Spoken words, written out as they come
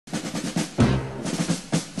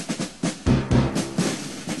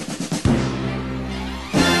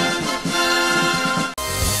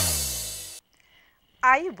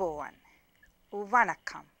Ayubowan,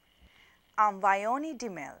 Vanakkam. I'm Vioni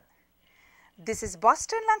Dimel. This is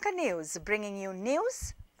Boston Lanka News, bringing you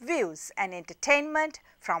news, views and entertainment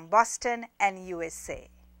from Boston and USA.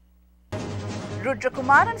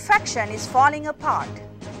 Rudrakumaran faction is falling apart,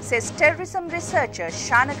 says terrorism researcher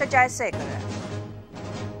Shanaka Jayasekera.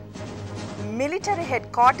 Military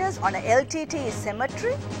headquarters on a LTTE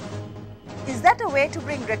cemetery? Is that a way to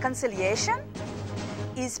bring reconciliation?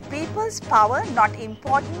 Is people's power not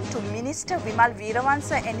important to Minister Wimal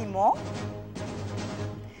Weerawansa anymore?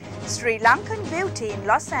 Sri Lankan beauty in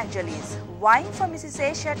Los Angeles vying for Mrs.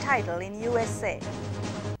 Asia title in USA.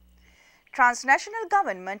 Transnational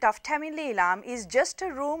government of Tamil Eelam is just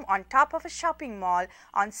a room on top of a shopping mall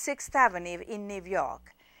on 6th Avenue in New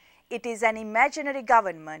York. It is an imaginary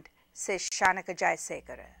government, says Shanaka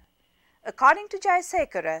Jayasekera. According to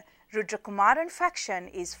Jayasekera, Rudrakumaran faction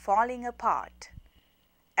is falling apart.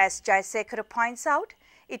 As Jayasekera points out,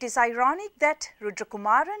 it is ironic that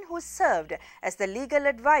Rudrakumaran, who served as the legal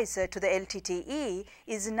advisor to the LTTE,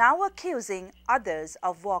 is now accusing others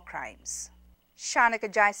of war crimes. Shanaka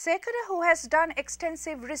Jayasekera, who has done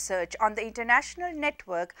extensive research on the international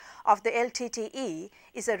network of the LTTE,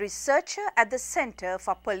 is a researcher at the Center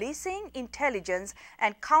for Policing, Intelligence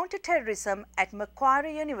and Counter-Terrorism at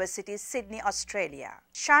Macquarie University, Sydney, Australia.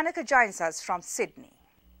 Shanaka joins us from Sydney.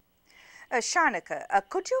 Shanaka,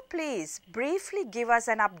 could you please briefly give us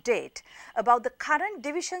an update about the current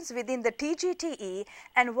divisions within the TGTE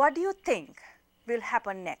and what do you think will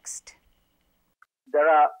happen next? There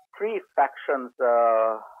are three factions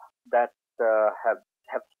that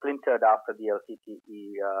have splintered after the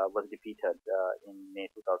LTTE was defeated in May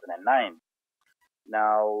 2009.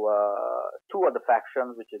 Now, two of the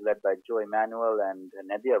factions, which is led by Joe Emmanuel and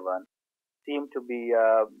Nediawan, seem to be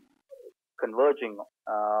converging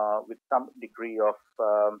with some degree of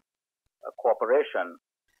cooperation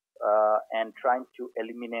and trying to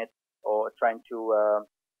eliminate or trying to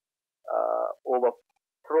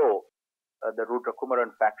overthrow the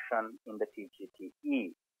Rudrakumaran faction in the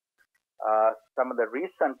TGTE. Some of the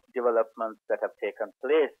recent developments that have taken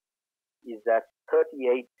place is that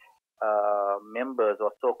 38 members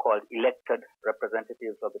or so-called elected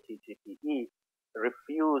representatives of the TGTE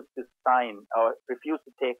refused to sign or refused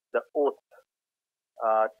to take the oath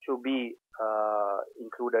to be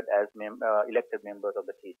included as elected members of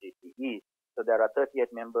the TGTE. So there are 38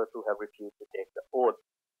 members who have refused to take the oath.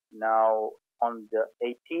 Now, on the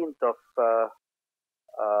 18th of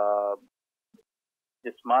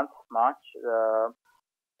this month, March,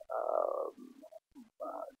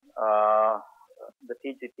 the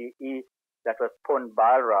TGTE, that was Pon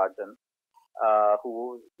Balrajan,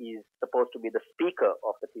 who is supposed to be the speaker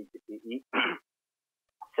of the TGTE,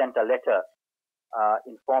 sent a letter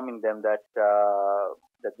informing them that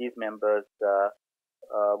that these members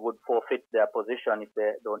would forfeit their position if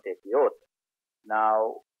they don't take the oath.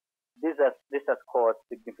 Now, this has caused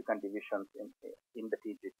significant divisions in the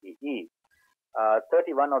TGTE.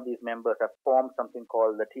 31 of these members have formed something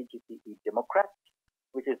called the TGTE Democrats,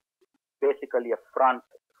 which is basically a front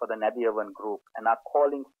for the Nediawan group, and are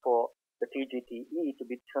calling for the TGTE to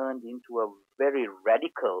be turned into a very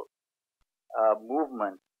radical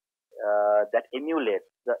movement that emulates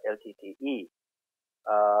the LTTE.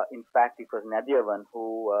 In fact, it was Nediawan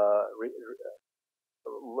who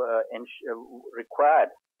required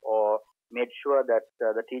or made sure that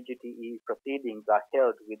the TGTE proceedings are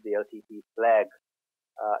held with the LTTE flag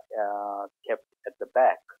kept at the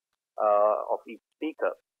back of each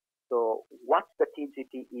speaker. So what the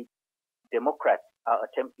TGTE Democrats are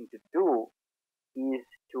attempting to do is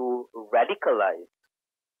to radicalize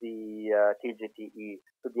the TGTE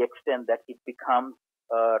to the extent that it becomes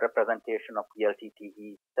a representation of the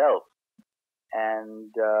LTTE itself. And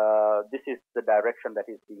this is the direction that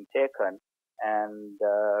is being taken. And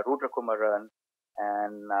Rudrakumaran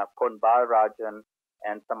and Pon Balrajan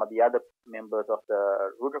and some of the other members of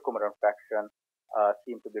the Rudrakumaran faction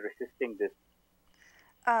seem to be resisting this.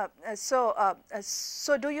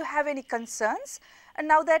 So do you have any concerns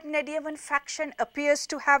now that Nediawan faction appears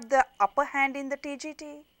to have the upper hand in the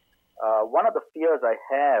TGT? One of the fears I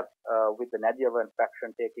have with the Nediawan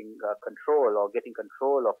faction taking control or getting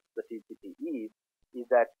control of the TGTE is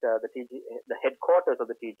that the headquarters of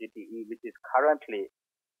the TGTE, which is currently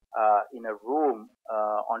in a room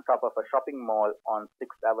on top of a shopping mall on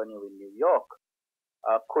 6th Avenue in New York,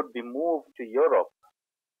 could be moved to Europe.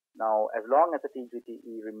 Now, as long as the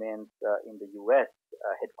TGTE remains in the US,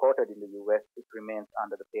 headquartered in the US, it remains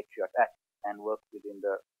under the Patriot Act and works within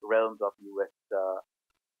the realms of US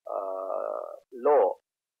law.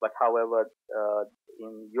 But however,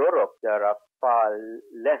 in Europe, there are far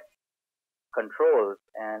less controls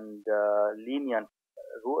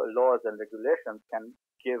and regulations can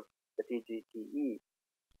give the TGTE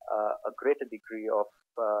a greater degree of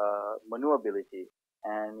maneuverability,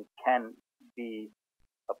 and it can be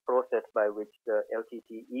a process by which the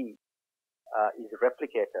LTTE is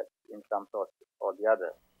replicated in some sort or the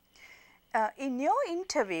other. In your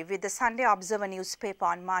interview with the Sunday Observer newspaper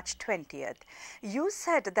on March 20th, you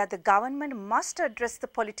said that the government must address the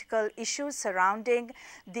political issues surrounding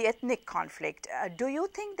the ethnic conflict. Do you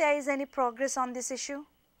think there is any progress on this issue?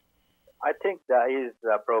 I think there is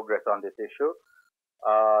progress on this issue.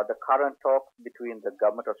 The current talks between the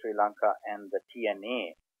government of Sri Lanka and the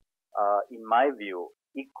TNA, in my view,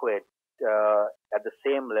 equate at the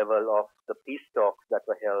same level of the peace talks that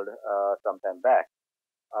were held some time back.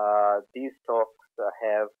 These talks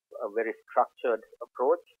have a very structured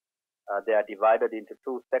approach. They are divided into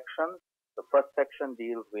two sections. The first section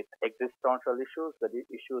deals with existential issues, the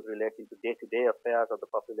issues relating to day-to-day affairs of the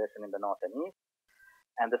population in the north and east.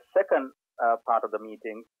 And the second part of the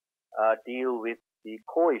meeting deal with the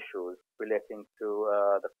core issues relating to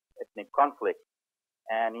the ethnic conflict.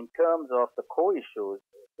 And in terms of the core issues,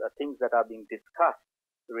 things that are being discussed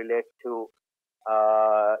relate to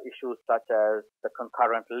issues such as the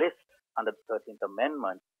concurrent list under the 13th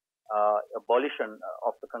Amendment, abolition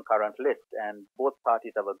of the concurrent list, and both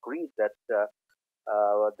parties have agreed that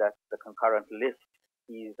that the concurrent list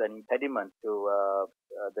is an impediment to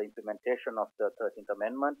the implementation of the 13th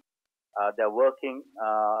Amendment. They're working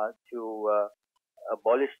to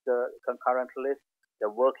abolish the concurrent list. They're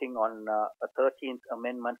working on a 13th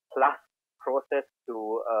Amendment plus process to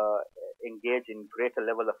engage in greater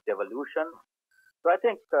level of devolution. So I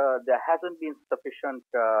think there hasn't been sufficient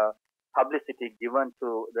publicity given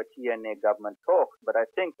to the TNA government talks, but I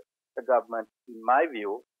think the government, in my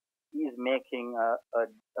view, is making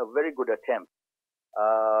a very good attempt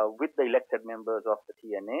with the elected members of the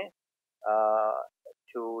TNA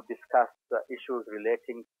to discuss issues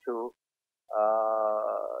relating to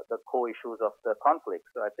the core issues of the conflict.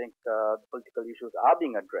 So I think political issues are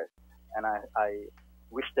being addressed, and I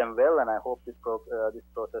wish them well, and I hope this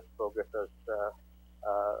process progresses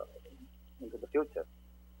into the future.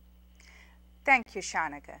 Thank you,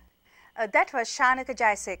 Shanaka. That was Shanaka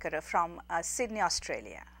Jayasekera from Sydney,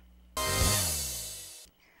 Australia.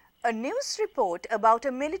 A news report about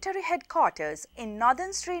a military headquarters in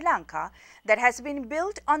northern Sri Lanka that has been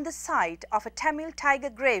built on the site of a Tamil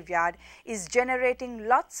tiger graveyard is generating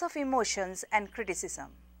lots of emotions and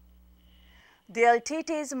criticism. The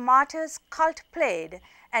LTTE's Martyrs cult played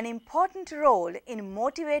an important role in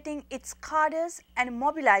motivating its cadres and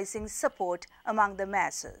mobilizing support among the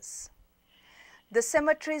masses. The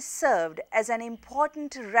cemetery served as an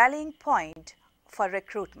important rallying point for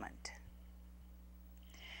recruitment.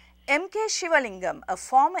 M.K. Shivalingam, a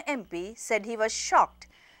former MP, said he was shocked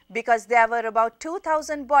because there were about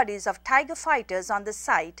 2,000 bodies of tiger fighters on the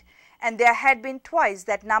site and there had been twice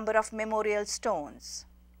that number of memorial stones.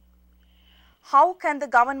 How can the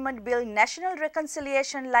government build national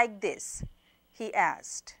reconciliation like this? He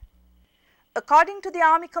asked. According to the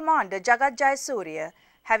Army Commander Jagat Jayasuriya,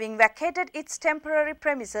 having vacated its temporary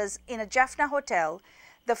premises in a Jaffna hotel,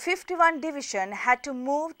 the 51 Division had to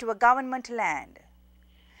move to a government land.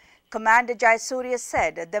 Commander Jayasuriya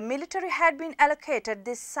said the military had been allocated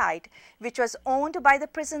this site, which was owned by the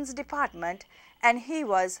Prisons Department, and he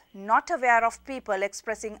was not aware of people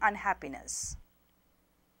expressing unhappiness.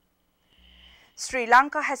 Sri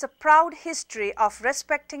Lanka has a proud history of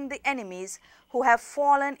respecting the enemies who have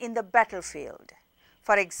fallen in the battlefield.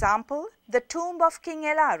 For example, the tomb of King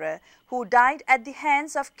Elara, who died at the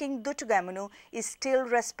hands of King Dutugamunu, is still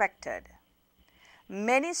respected.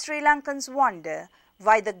 Many Sri Lankans wonder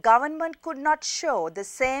why the government could not show the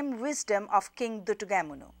same wisdom of King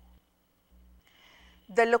Dutugamunu.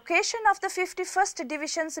 The location of the 51st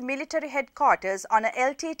Division's military headquarters on a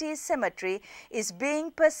LTTE cemetery is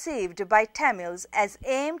being perceived by Tamils as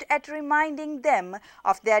aimed at reminding them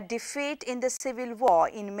of their defeat in the civil war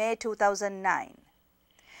in May 2009.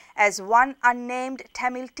 As one unnamed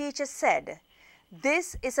Tamil teacher said,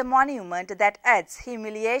 "This is a monument that adds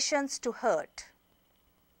humiliations to hurt."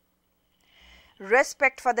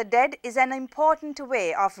 Respect for the dead is an important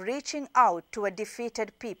way of reaching out to a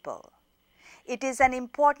defeated people. It is an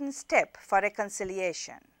important step for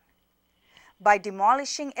reconciliation. By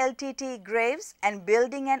demolishing LTTE graves and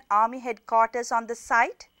building an army headquarters on the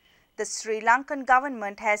site, the Sri Lankan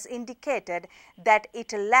government has indicated that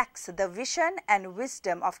it lacks the vision and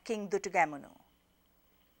wisdom of King Dutugamunu.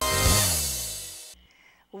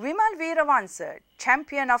 Wimal Weerawansa,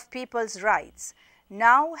 champion of people's rights,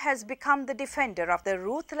 now has become the defender of the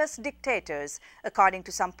ruthless dictators, according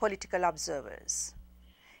to some political observers.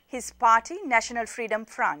 His party, National Freedom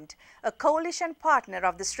Front, a coalition partner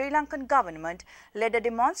of the Sri Lankan government, led a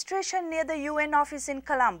demonstration near the UN office in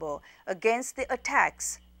Colombo against the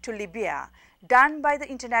attacks to Libya done by the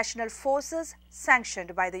international forces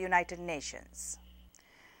sanctioned by the United Nations.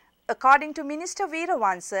 According to Minister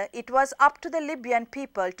Weerawansa, it was up to the Libyan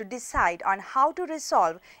people to decide on how to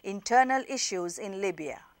resolve internal issues in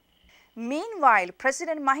Libya. Meanwhile,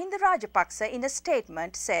 President Mahinda Rajapaksa in a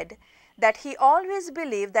statement said that he always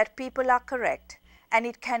believed that people are correct and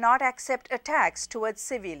it cannot accept attacks towards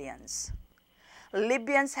civilians.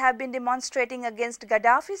 Libyans have been demonstrating against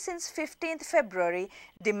Gaddafi since 15th February,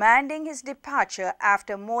 demanding his departure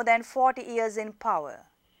after more than 40 years in power.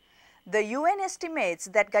 The UN estimates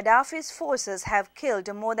that Gaddafi's forces have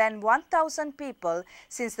killed more than 1,000 people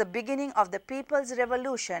since the beginning of the People's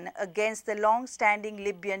Revolution against the long-standing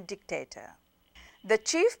Libyan dictator. The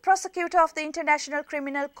Chief Prosecutor of the International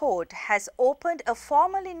Criminal Court has opened a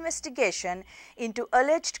formal investigation into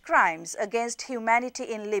alleged crimes against humanity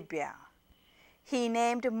in Libya. He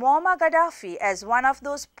named Muammar Gaddafi as one of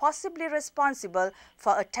those possibly responsible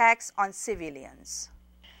for attacks on civilians.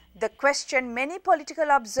 The question many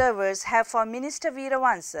political observers have for Minister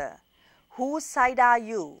Weerawansa: whose side are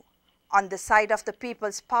you? On the side of the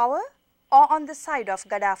people's power or on the side of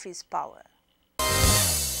Gaddafi's power?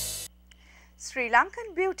 Sri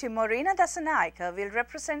Lankan beauty Morena Dasanayake will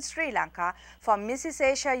represent Sri Lanka for Mrs.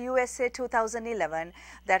 Asia USA 2011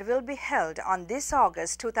 that will be held on this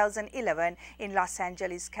August 2011 in Los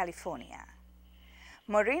Angeles, California.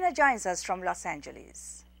 Morena joins us from Los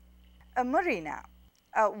Angeles. Morena,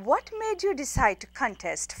 what made you decide to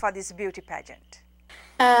contest for this beauty pageant?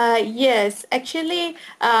 Yes, actually,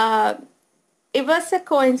 it was a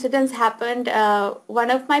coincidence happened. One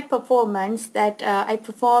of my performance that I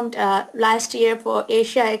performed last year for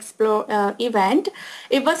Asia Explore event.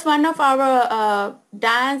 It was one of our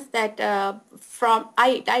dance that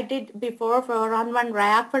I did before for Run One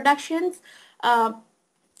Rayak Productions.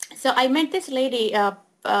 So I met this lady,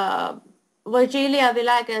 Virgilia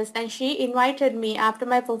Villagas, and she invited me after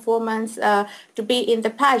my performance to be in the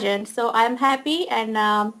pageant. So I'm happy and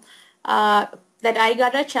that I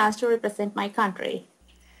got a chance to represent my country.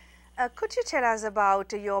 Could you tell us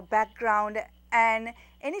about your background and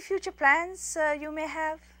any future plans you may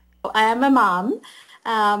have? I am a mom,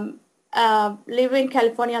 live in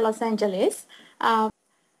California, Los Angeles. I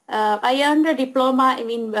earned a diploma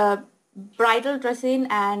in bridal dressing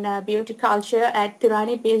and beauty culture at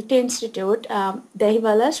Tirani Beauty Institute,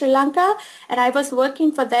 Dehiwala, Sri Lanka, and I was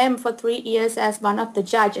working for them for 3 years as one of the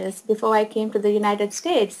judges before I came to the United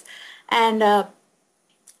States. And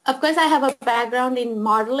of course, I have a background in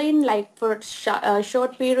modeling, like for a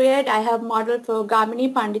short period. I have modeled for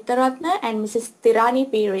Gamini Panditaratna and Mrs.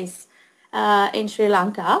 Tirani Piris in Sri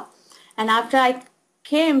Lanka. And after I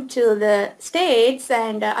came to the States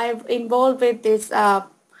and I'm involved with this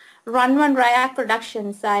Run One Rayak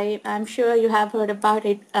Productions, I'm sure you have heard about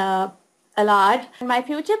it a lot. My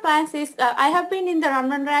future plans is I have been in the Run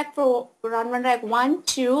One Rayak for Run One Rayak 1,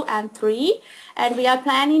 2 and 3, and we are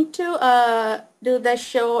planning to do the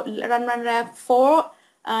show Run One Rayak 4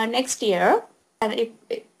 next year. And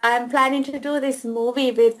I'm planning to do this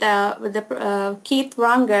movie with Keith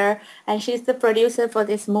Runger, and she's the producer for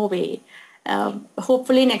this movie,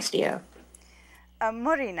 hopefully next year.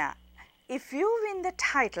 Morena, if you win the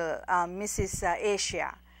title Mrs.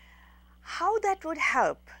 Asia, how that would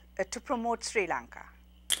help to promote Sri Lanka?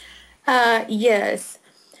 Yes.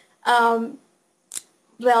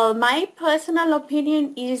 Well, my personal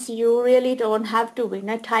opinion is you really don't have to win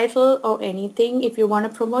a title or anything if you want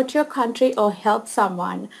to promote your country or help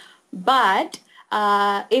someone. But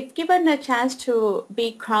if given a chance to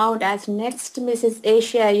be crowned as next Mrs.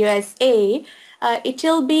 Asia USA, it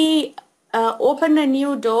will be open a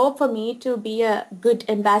new door for me to be a good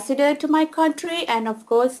ambassador to my country and of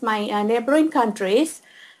course my neighboring countries.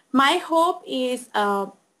 My hope is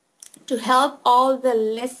to help all the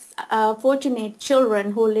less fortunate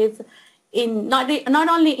children who live in not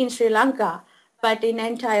only in Sri Lanka but in the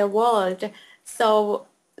entire world. So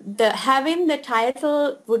having the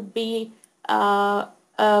title would be a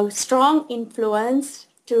strong influence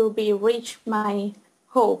to reach my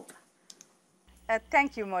hope.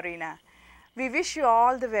 Thank you, Morena. We wish you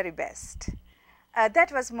all the very best.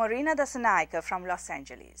 That was Morena Dasanayake from Los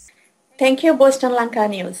Angeles. Thank you, Boston Lanka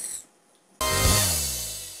News.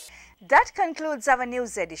 That concludes our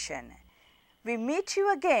news edition. We meet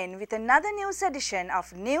you again with another news edition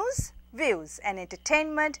of News, Views and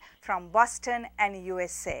Entertainment from Boston and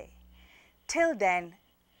USA. Till then,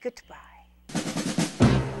 goodbye.